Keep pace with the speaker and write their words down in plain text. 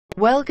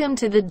Welcome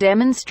to the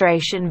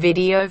demonstration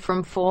video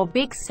from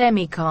 4Big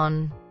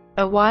Semicon,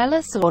 a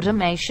wireless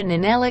automation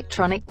and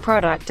electronic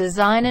product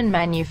design and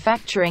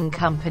manufacturing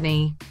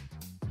company.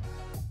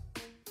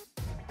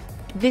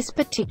 This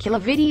particular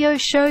video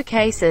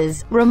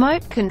showcases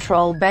remote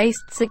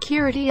control-based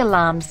security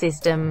alarm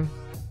system.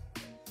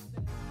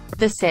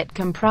 The set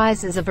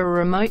comprises of a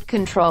remote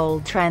control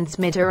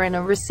transmitter and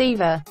a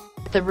receiver.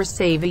 The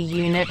receiver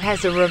unit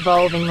has a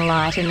revolving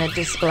light and a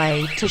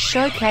display to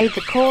showcase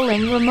the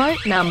calling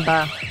remote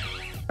number.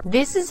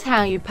 This is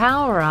how you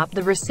power up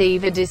the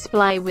receiver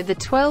display with a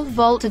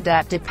 12-volt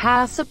adapter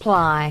power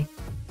supply.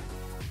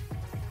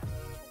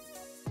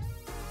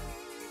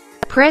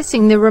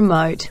 Pressing the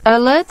remote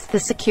alerts the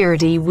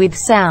security with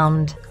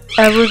sound,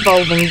 a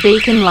revolving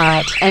beacon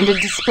light, and a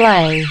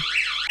display.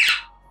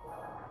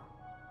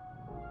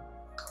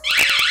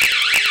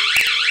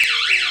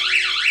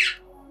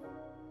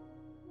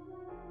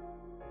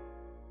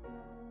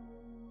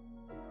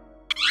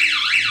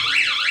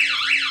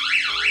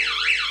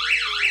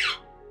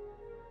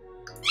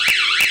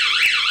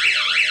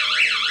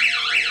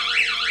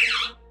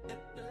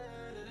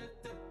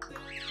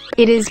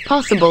 It is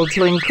possible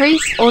to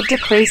increase or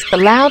decrease the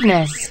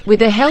loudness with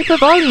the help of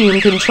volume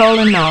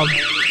controller knob.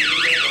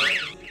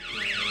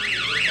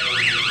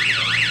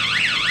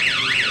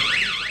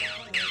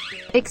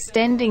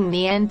 Extending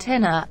the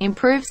antenna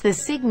improves the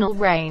signal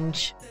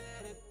range.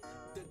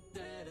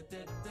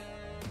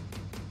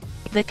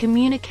 The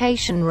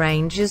communication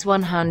range is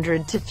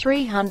 100 to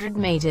 300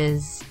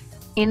 meters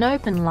in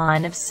open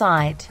line of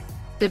sight,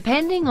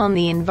 depending on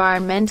the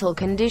environmental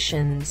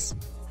conditions.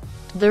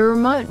 The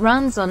remote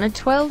runs on a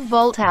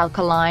 12-volt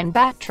alkaline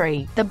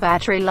battery. The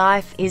battery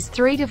life is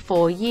 3 to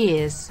 4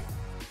 years.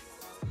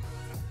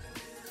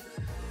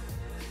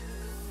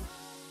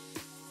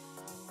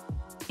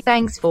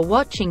 Thanks for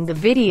watching the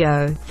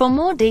video. For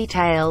more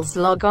details,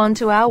 log on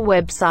to our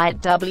website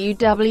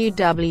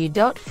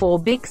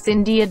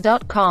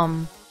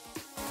www.4bigsindia.com.